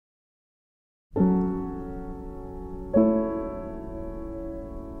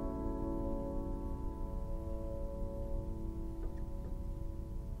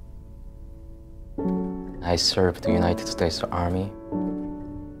I served the United States Army.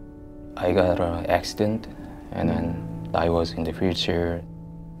 I got an accident, and then I was in the wheelchair.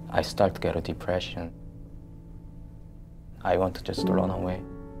 I started to get a depression. I want to just run away.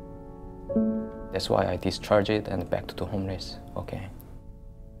 That's why I discharged it and back to the homeless. Okay.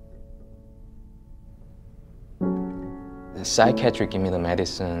 The psychiatrist gave me the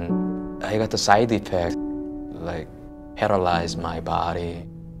medicine. I got the side effect, like paralyzed my body.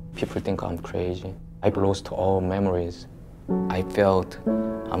 People think I'm crazy. I've lost all memories. I felt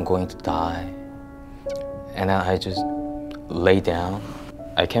I'm going to die. And then I just lay down.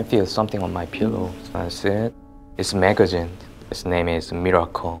 I can feel something on my pillow. So I see it. It's a magazine. Its name is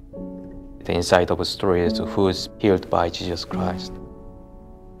Miracle. The inside of the story is who's healed by Jesus Christ.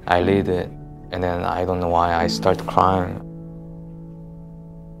 I read it, and then I don't know why I start crying.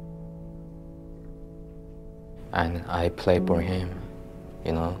 And I play for him,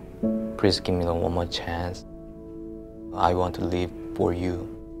 you know. Please give me one more chance. I want to live for you.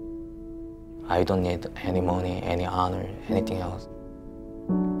 I don't need any money, any honor, anything else.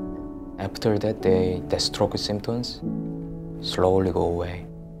 After that day, the stroke symptoms slowly go away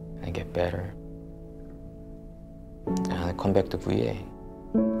and get better. And I come back to VA.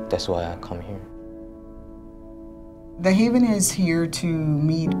 That's why I come here. The Haven is here to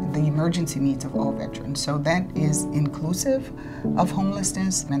meet the emergency needs of all veterans. So that is inclusive of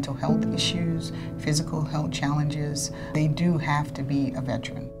homelessness, mental health issues, physical health challenges. They do have to be a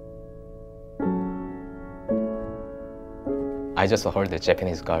veteran. I just heard the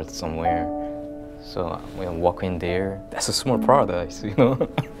Japanese guard somewhere. So when I walk in there, that's a small paradise, you know?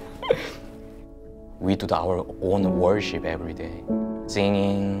 We do our own worship every day.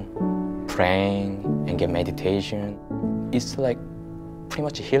 Singing, praying, and get meditation. It's like pretty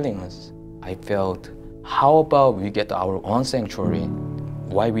much healing us. I felt, how about we get our own sanctuary?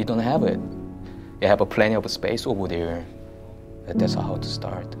 Why we don't have it? We have plenty of space over there. That's how to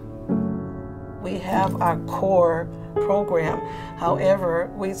start. We have our core program.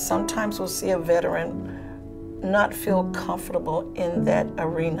 However, we sometimes will see a veteran not feel comfortable in that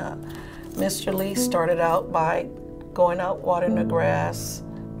arena. Mr. Lee started out by going out watering the grass,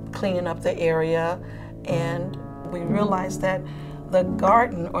 cleaning up the area, and we realized that the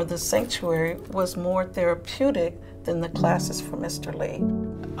garden or the sanctuary was more therapeutic than the classes for Mr. Lee.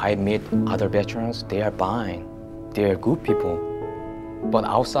 I meet other veterans, they are fine. They are good people. But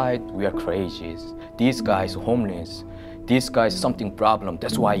outside, we are crazy. These guys homeless. This guy's something problem,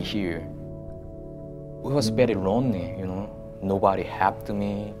 that's why I'm here. It was very lonely, you know. Nobody helped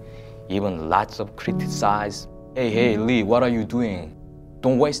me. Even lots of criticize. Hey, Lee, what are you doing?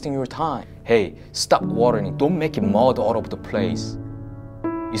 Don't wasting your time. Hey, stop watering. Don't make it mud all over the place.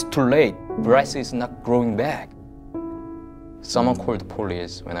 It's too late. Grass is not growing back. Someone called the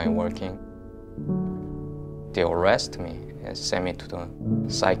police when I'm working. They arrest me and send me to the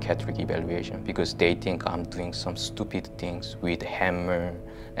psychiatric evaluation because they think I'm doing some stupid things with hammer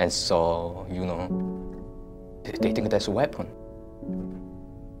and saw, you know. They think that's a weapon.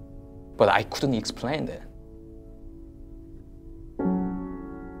 But I couldn't explain that.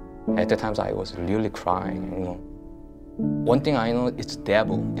 At the times I was really crying, you know. One thing I know, it's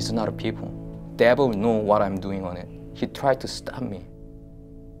devil, it's not a people. Devil know what I'm doing on it. He tried to stop me,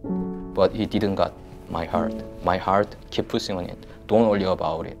 but he didn't got my heart. My heart, keep pushing on it. Don't worry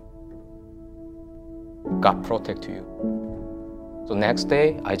about it. God protect you. So next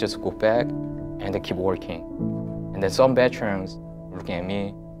day, I just go back and I keep working. And then some veterans looking at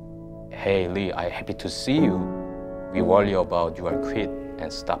me, hey Lee, I'm happy to see you. We worry about you are quit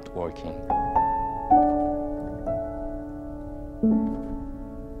and stopped working.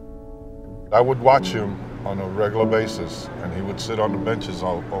 I would watch him on a regular basis, and he would sit on the benches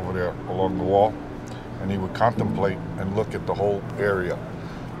over there along the wall, and he would contemplate and look at the whole area.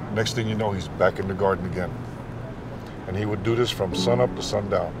 Next thing you know, he's back in the garden again. And he would do this from sunup to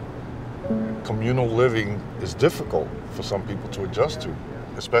sundown. Communal living is difficult for some people to adjust to,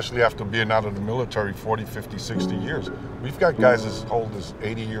 especially after being out of the military 40, 50, 60 years. We've got guys as old as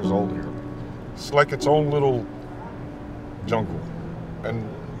 80 years old here. It's like its own little jungle. And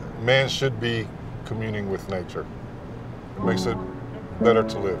man should be communing with nature. It makes it better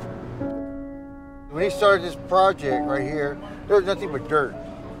to live. When he started this project right here, there was nothing but dirt.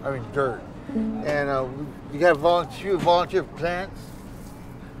 I mean, dirt. And you got volunteer plants.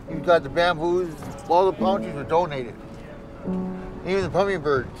 You got the bamboos. All the palm trees were donated. Even the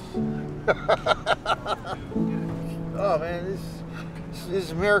hummingbirds. Oh man, this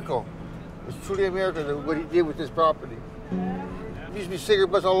is a miracle. It's truly a miracle what he did with this property. There used to be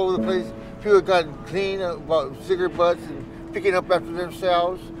cigarette butts all over the place. People had gotten clean about cigarette butts and picking up after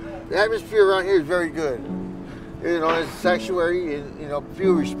themselves. The atmosphere around here is very good. It's a sanctuary and,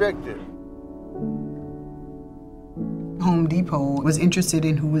 feel respected. Home Depot was interested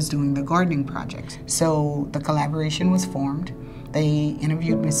in who was doing the gardening project. So the collaboration was formed. They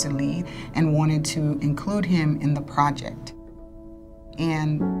interviewed Mr. Lee and wanted to include him in the project.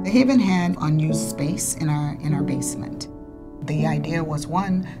 And they even had unused space in our basement. The idea was,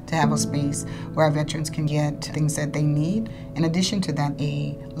 one, to have a space where our veterans can get things that they need. In addition to that,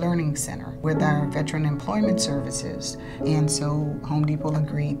 a learning center with our veteran employment services. And so Home Depot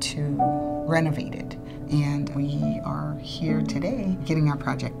agreed to renovate it. And we are here today getting our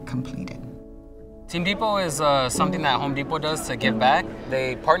project completed. Team Depot is something that Home Depot does to give back.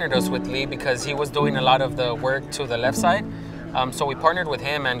 They partnered us with Lee because he was doing a lot of the work to the left side. So we partnered with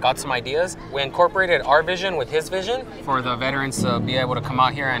him and got some ideas. We incorporated our vision with his vision for the veterans to be able to come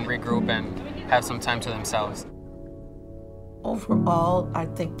out here and regroup and have some time to themselves. Overall, I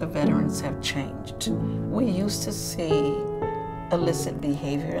think the veterans have changed. We used to see illicit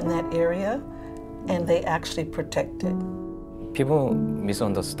behavior in that area, and they actually protect it. People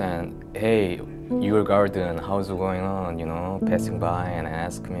misunderstand, hey, your garden, how's it going on, passing by and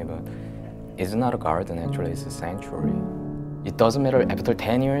ask me, but it's not a garden actually, it's a sanctuary. It doesn't matter after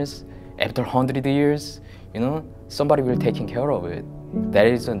 10 years, after 100 years, somebody will take care of it. That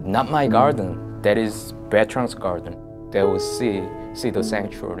is not my garden, that is veterans' garden. They will see the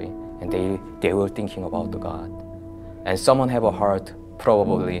sanctuary and they were thinking about the God. And someone have a heart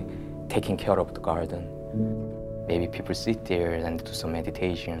probably taking care of the garden. Maybe people sit there and do some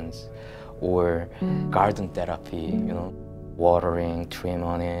meditations or garden therapy, watering, trim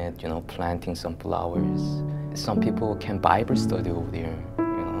on it, planting some flowers. Some people can Bible study over there,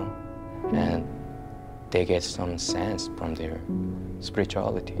 and they get some sense from their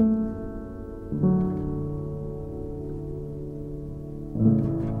spirituality.